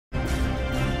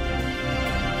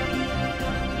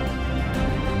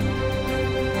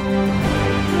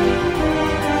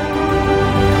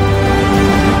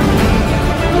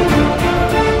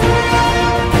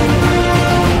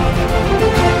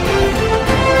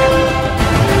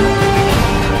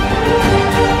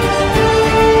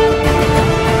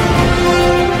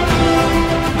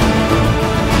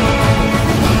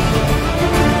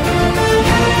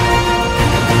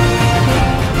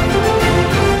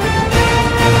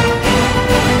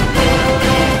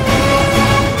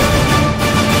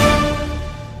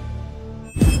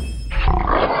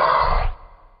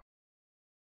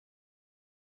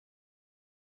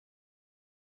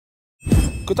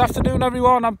Good afternoon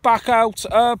everyone, I'm back out,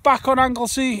 back on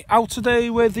Anglesey, out today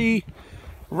with the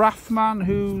Rathman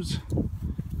who's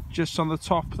just on the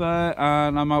top there,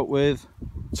 and I'm out with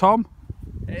Tom.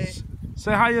 Hey.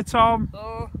 Say hiya Tom.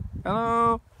 Hello.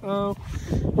 Hello. Hello.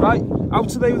 Right, out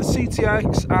today with the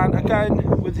CTX and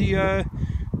again with the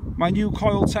my new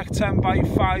Coiltek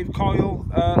 10x5 coil.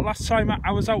 Last time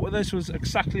I was out with this was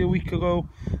exactly a week ago,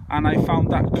 and I found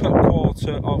that cut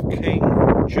quarter of King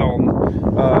John,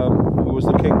 who was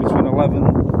the king between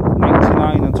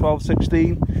 11.99 and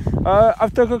 12.16.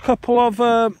 I've dug a couple of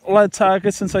lead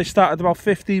targets since I started about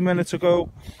 15 minutes ago,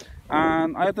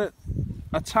 and I had a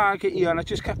target here and I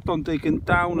just kept on digging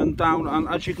down and down, and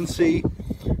as you can see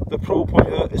the pro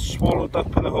pointer is swallowed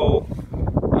up in the hole.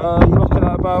 You're looking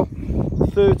at about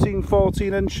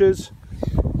 13-14 inches.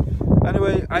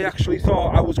 Anyway, I actually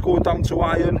thought I was going down to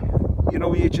iron. You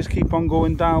know, you just keep on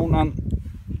going down and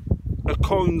a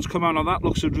coin's come out. Now that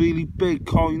looks a really big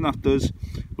coin, that does.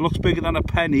 It looks bigger than a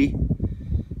penny.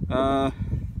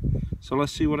 So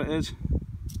let's see what it is.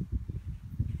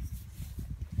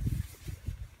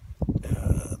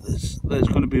 There's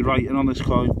going to be writing on this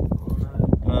coin.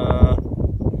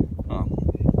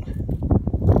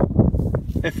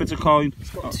 If it's a coin, it's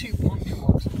got 2 puncture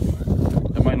marks on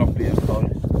it. It might not be a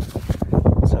coin.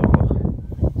 Let's have a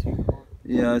look.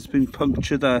 Yeah, it's been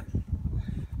punctured there.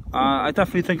 I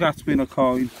definitely think that's been a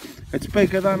coin. It's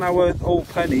bigger than our old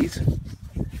pennies.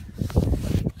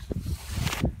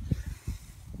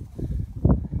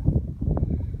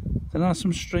 There are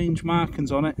some strange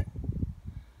markings on it,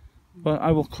 but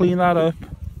I will clean that up,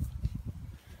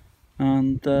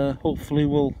 and hopefully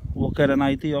we'll get an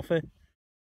idea of it.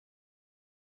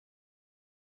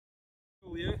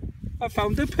 Oh yeah, I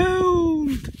found a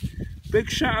pound! Big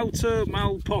shout out to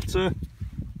Mal Potter.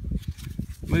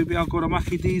 Maybe I'll go to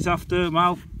Mackie D's after,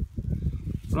 Mal.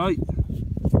 Right.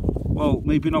 Well,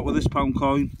 maybe not with this pound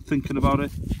coin, thinking about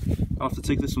it. I'll have to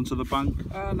take this one to the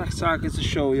bank. Next target to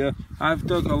show you. I've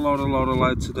dug a lot of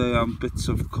lead today and bits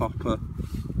of copper.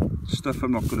 Stuff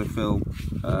I'm not going to film.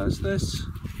 Is this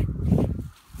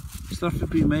stuff to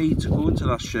be made to go into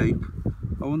that shape?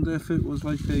 I wonder if it was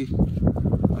like a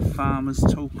farmer's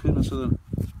token or something.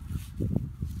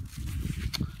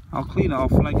 I'll clean it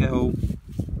off when I get home.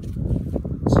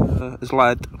 It's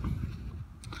lead.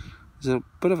 There's a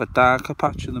bit of a darker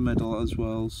patch in the middle as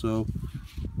well, so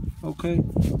okay,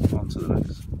 on to the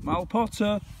next. Mal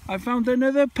Potter, I found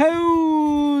another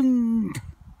pound!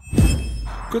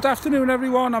 Good afternoon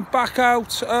everyone, I'm back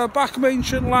out, back from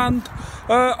ancient land,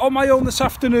 on my own this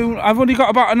afternoon. I've only got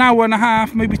about an hour and a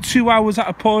half, maybe 2 hours at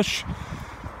a push.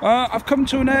 I've come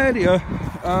to an area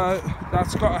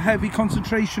that's got a heavy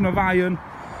concentration of iron,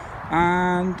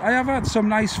 and I have had some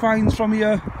nice finds from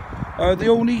here. The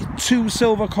only 2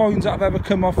 silver coins that I've ever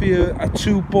come off here are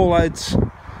 2 bullheads,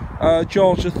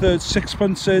 George III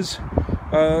sixpences,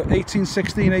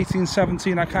 1816,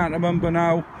 1817, I can't remember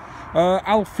now.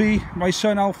 Alfie, my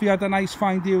son Alfie, had a nice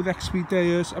find here with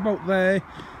Expeditors about there.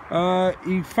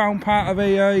 He found part of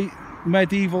a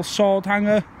medieval sword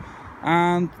hanger,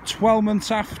 and 12 months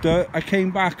after I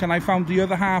came back and I found the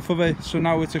other half of it, so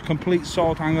now it's a complete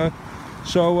sword hanger.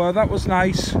 So that was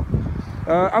nice.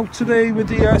 Out today with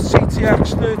the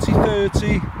CTX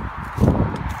 3030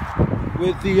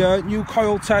 with the new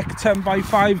Coiltek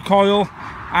 10x5 coil,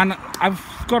 and I've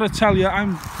got to tell you,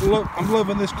 I'm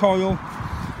loving this coil.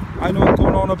 I know I'm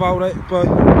going on about it, but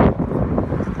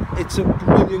it's a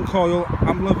brilliant coil.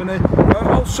 I'm loving it.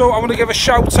 Also, I want to give a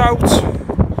shout out to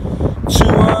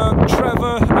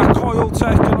Trevor at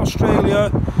Coiltek in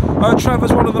Australia.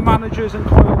 Trevor's one of the managers in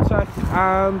Coiltek,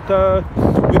 and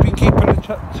we've been keeping in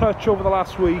touch over the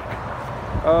last week.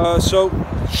 So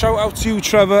shout out to you,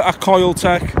 Trevor at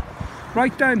Coiltek.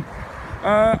 Right then,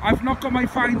 I've not got my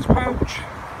fines pouch,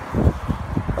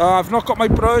 I've not got my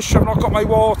brush, I've not got my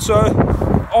water.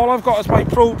 All I've got is my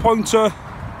pro pointer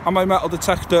and my metal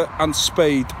detector and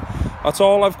spade. That's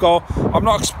all I've got. I'm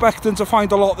not expecting to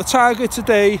find a lot. The target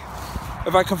today,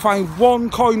 if I can find one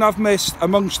coin I've missed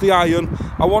amongst the iron,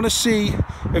 I want to see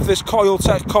if this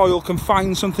Coiltek coil can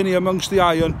find something here amongst the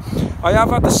iron. I have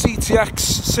had the CTX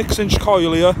 6-inch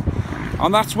coil here,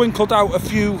 and that's winkled out a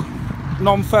few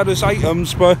non-ferrous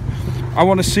items, but I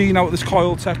want to see now what this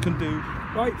Coiltek can do.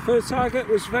 Right, first target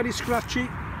was very scratchy,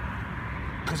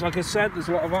 because like I said, there's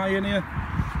a lot of iron here,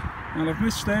 and I've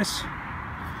missed this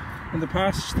in the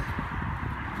past.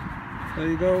 There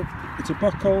you go, it's a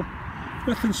buckle.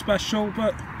 Nothing special,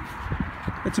 but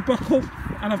it's a buckle,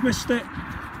 and I've missed it,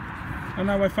 and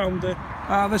now I found it.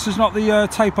 This is not the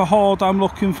type of hoard I'm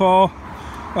looking for.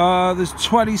 There's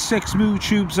 26 moo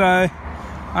tubes there,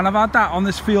 and I've had that on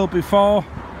this field before.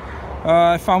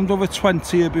 I found over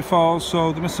 20 here before,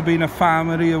 so there must have been a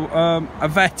farmer here, a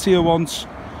vet here once,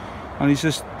 and he's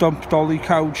just dumped all the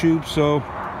cow tubes, so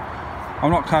I'm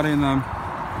not carrying them.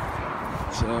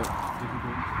 So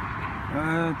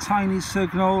tiny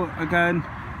signal again,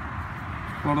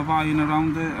 a lot of iron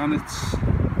around it, and it's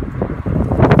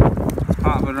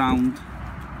part of a round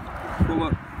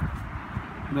bullet,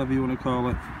 whatever you want to call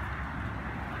it.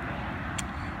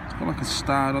 It's got like a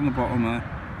star on the bottom there.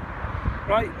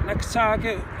 Right, next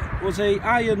target was a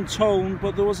iron tone,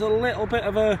 but there was a little bit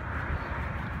of a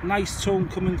nice tone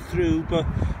coming through, but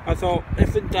I thought,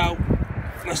 if in doubt,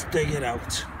 let's dig it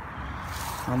out.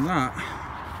 And that,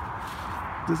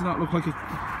 doesn't that look like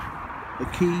a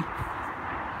key?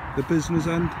 The business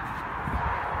end.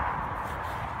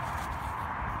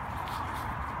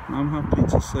 I'm happy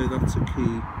to say that's a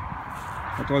key.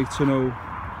 I'd like to know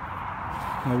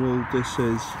how old this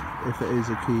is, if it is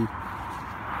a key.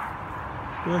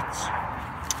 But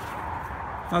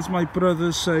as my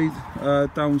brothers say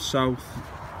down south,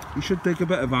 you should dig a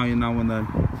bit of iron now and then.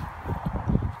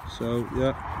 So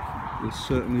yeah, you're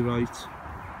certainly right.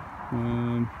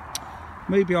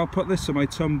 Maybe I'll put this in my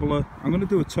tumbler. I'm going to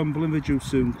do a tumbling video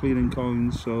soon, cleaning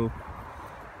coins, so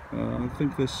I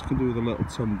think this can do with a little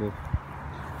tumble.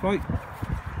 Right,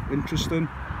 interesting.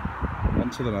 On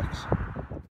to the next.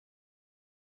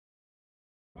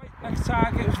 Right, next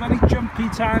target was a very jumpy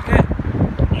target.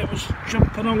 It was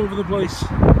jumping all over the place.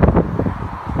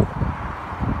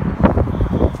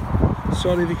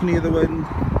 Sorry if you can hear the wind.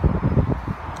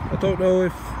 I don't know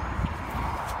if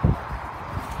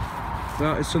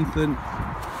that is something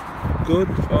good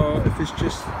or if it's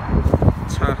just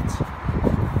tat.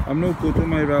 I'm no good with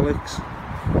my relics.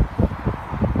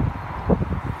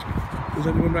 Does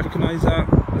anyone recognise that?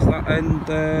 Is that end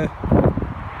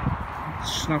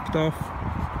snapped off?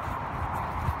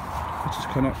 I just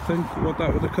cannot think what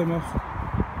that would have come off.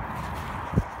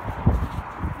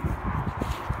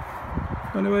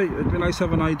 Anyway, it'd be nice to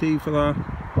have an ID for that.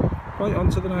 Right, on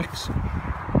to the next.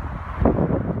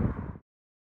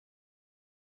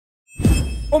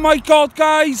 Oh my god,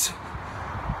 guys!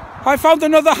 I found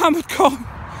another hammered coin.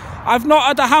 I've not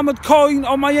had a hammered coin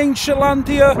on my ancient land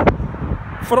here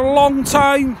for a long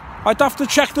time. I'd have to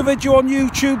check the video on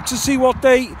YouTube to see what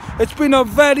date. It's been a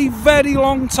very, very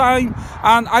long time,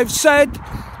 and I've said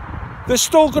there's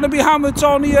still going to be hammers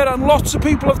on here, and lots of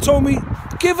people have told me,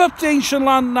 give up the ancient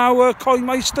land now,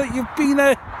 Coinmeister. You've been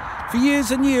there for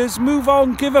years and years. Move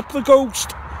on, give up the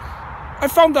ghost. I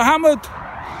found a hammered.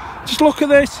 Just look at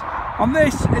this. And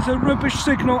this is a rubbish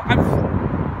signal.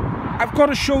 I've got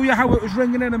to show you how it was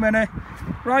ringing in a minute.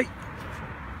 Right,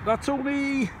 that's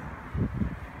only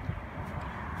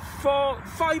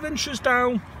 5 inches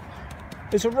down.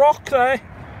 There's a rock there.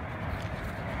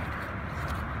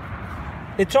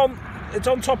 It's on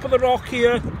top of the rock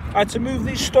here. I had to move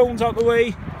these stones out of the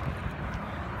way.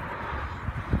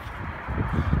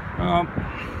 I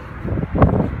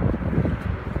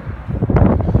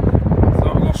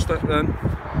thought I lost it then.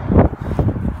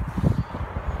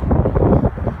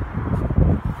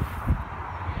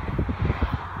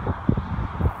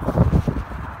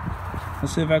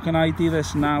 Let's see if I can ID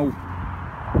this now.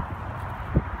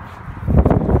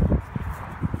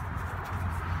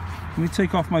 Let me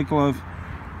take off my glove.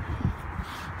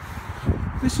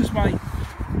 This is my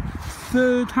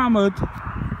 3rd hammered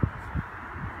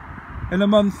in a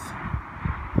month.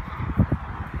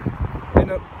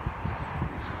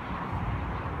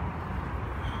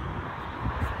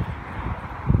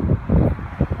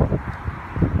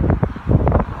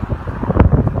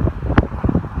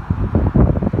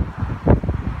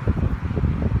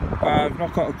 I've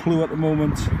not got a clue at the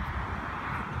moment.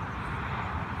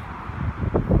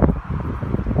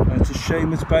 It's a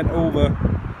shame it's bent over.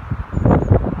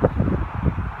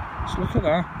 Just look at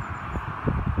that.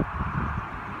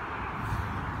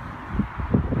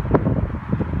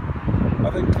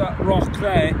 I think that rock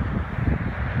there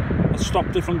has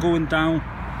stopped it from going down.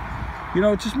 You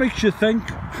know, it just makes you think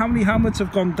how many hammers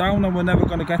have gone down and we're never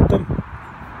going to get them.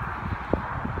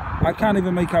 I can't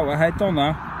even make out a head on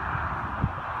that.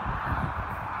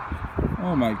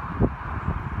 Oh my,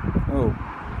 oh.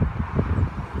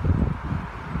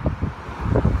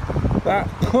 That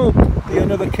could be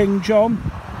another King John.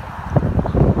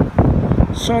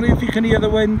 Sorry if you can hear the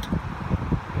wind.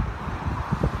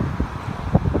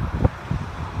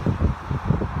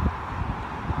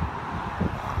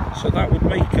 So that would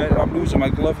make it, I'm losing my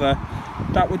glove there,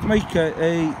 that would make it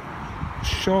a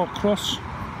short cross.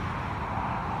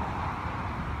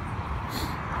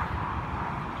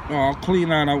 Oh, I'll clean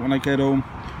that out when I get home.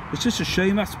 It's just a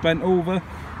shame that's bent over.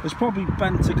 It's probably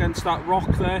bent against that rock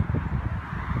there.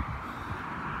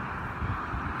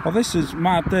 Well, this is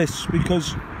mad, this,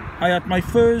 because I had my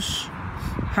first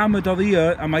hammered of the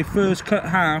year and my first cut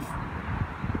half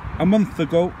a month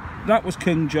ago. That was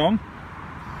King John.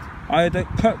 I had a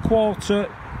cut quarter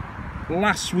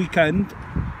last weekend,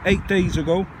 8 days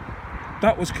ago.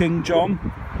 That was King John.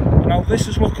 Now this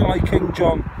is looking like King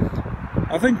John.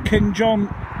 I think King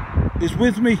John is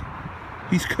with me.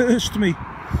 He's cursed me.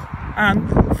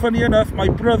 And funny enough, my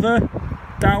brother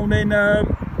down in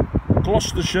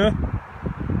Gloucestershire,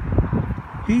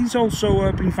 he's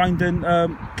also been finding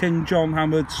King John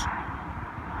hammers.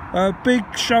 Big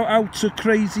shout out to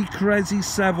Crazy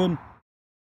 7.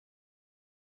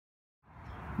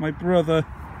 My brother.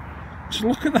 Just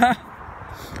look at that.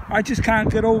 I just can't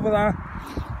get over that.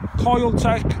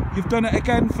 Coiltek, you've done it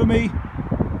again for me.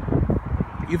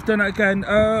 You've done it again.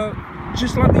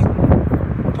 Just let me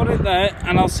put it there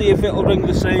and I'll see if it'll ring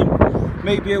the same.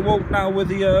 Maybe it won't now with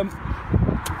the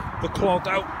clog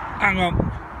out. Hang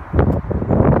on.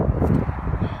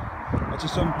 I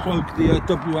just unplugged the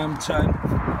WM10.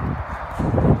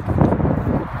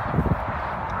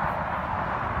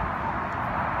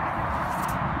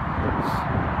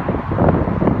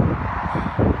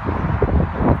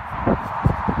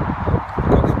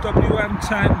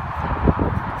 WM10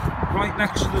 right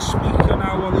next to the speaker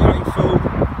now on the iPhone.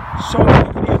 Sorry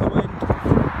you can hear the wind.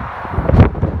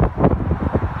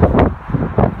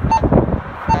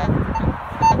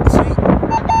 See?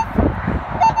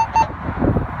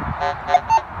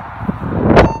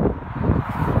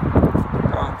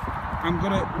 Oh, I'm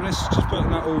gonna risk just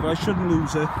putting that over. I shouldn't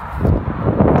lose it.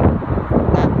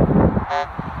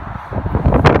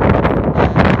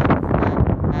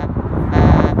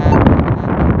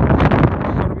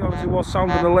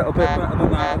 Sounded a little bit better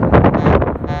than that,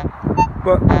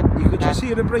 but you could just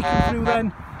hear it breaking through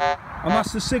then, and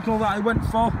that's the signal that I went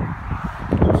for.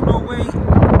 There's no way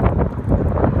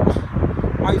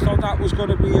I thought that was going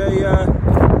to be a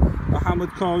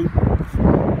hammered coin.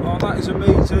 Oh, that is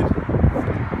amazing.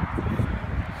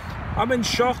 I'm in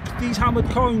shock. These hammered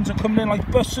coins are coming in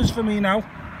like buses for me now,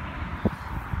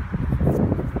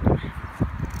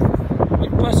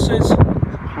 like buses.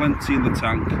 Plenty in the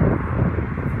tank.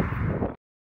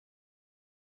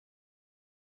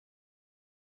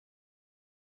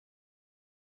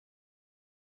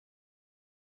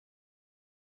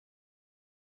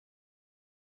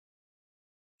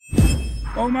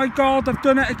 Oh my god, I've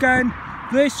done it again.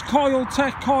 This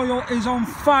Coiltek coil is on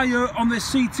fire on this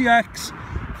CTX.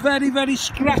 Very, very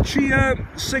scratchy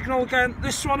signal again.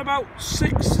 This one about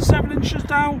 6 to 7 inches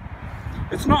down.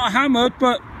 It's not a hammered,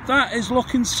 but that is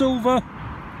looking silver.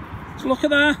 So look at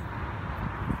that.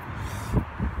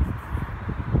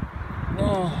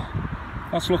 Oh,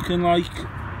 that's looking like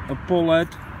a bullhead.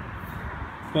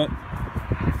 But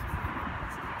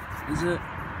is it?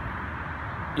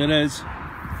 It is.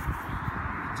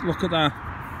 Look at that.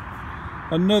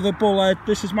 Another bullhead.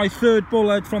 This is my third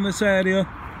bullhead from this area.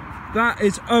 That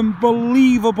is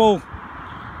unbelievable.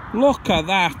 Look at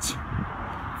that.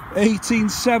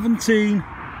 1817.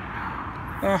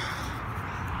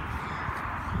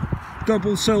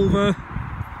 Double silver.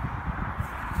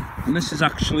 And this is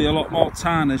actually a lot more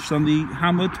tarnished than the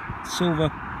hammered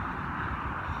silver.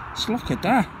 Just look at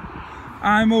that.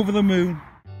 I'm over the moon.